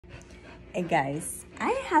Hey guys,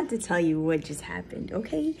 I have to tell you what just happened,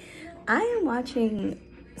 okay? I am watching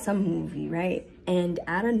some movie, right? And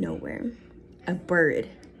out of nowhere, a bird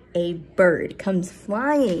comes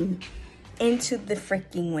flying into the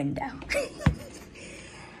freaking window.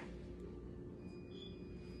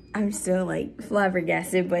 I'm still like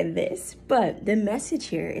flabbergasted by this, but the message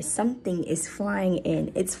here is something is flying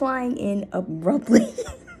in. It's flying in abruptly.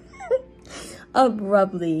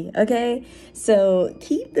 Abruptly, okay? So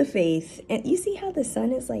keep the faith. And you see how the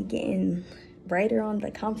sun is like getting brighter on the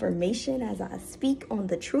confirmation as I speak on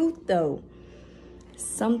the truth, though.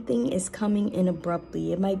 Something is coming in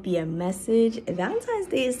abruptly. It might be a message. Valentine's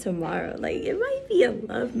Day is tomorrow. Like, it might be a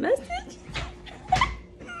love message.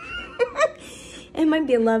 It might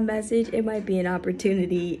be a love message. It might be an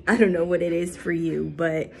opportunity. I don't know what it is for you,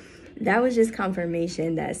 but that was just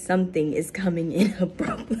confirmation that something is coming in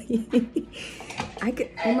abruptly.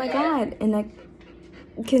 Oh my God. And I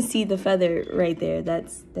can see the feather right there.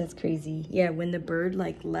 That's crazy. Yeah, when the bird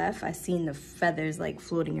like left, I seen the feathers like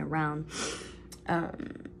floating around.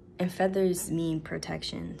 And feathers mean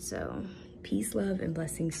protection. So peace, love, and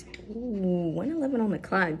blessings. Ooh, 1:11 on the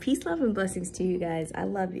clock. Peace, love, and blessings to you guys. I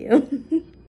love you.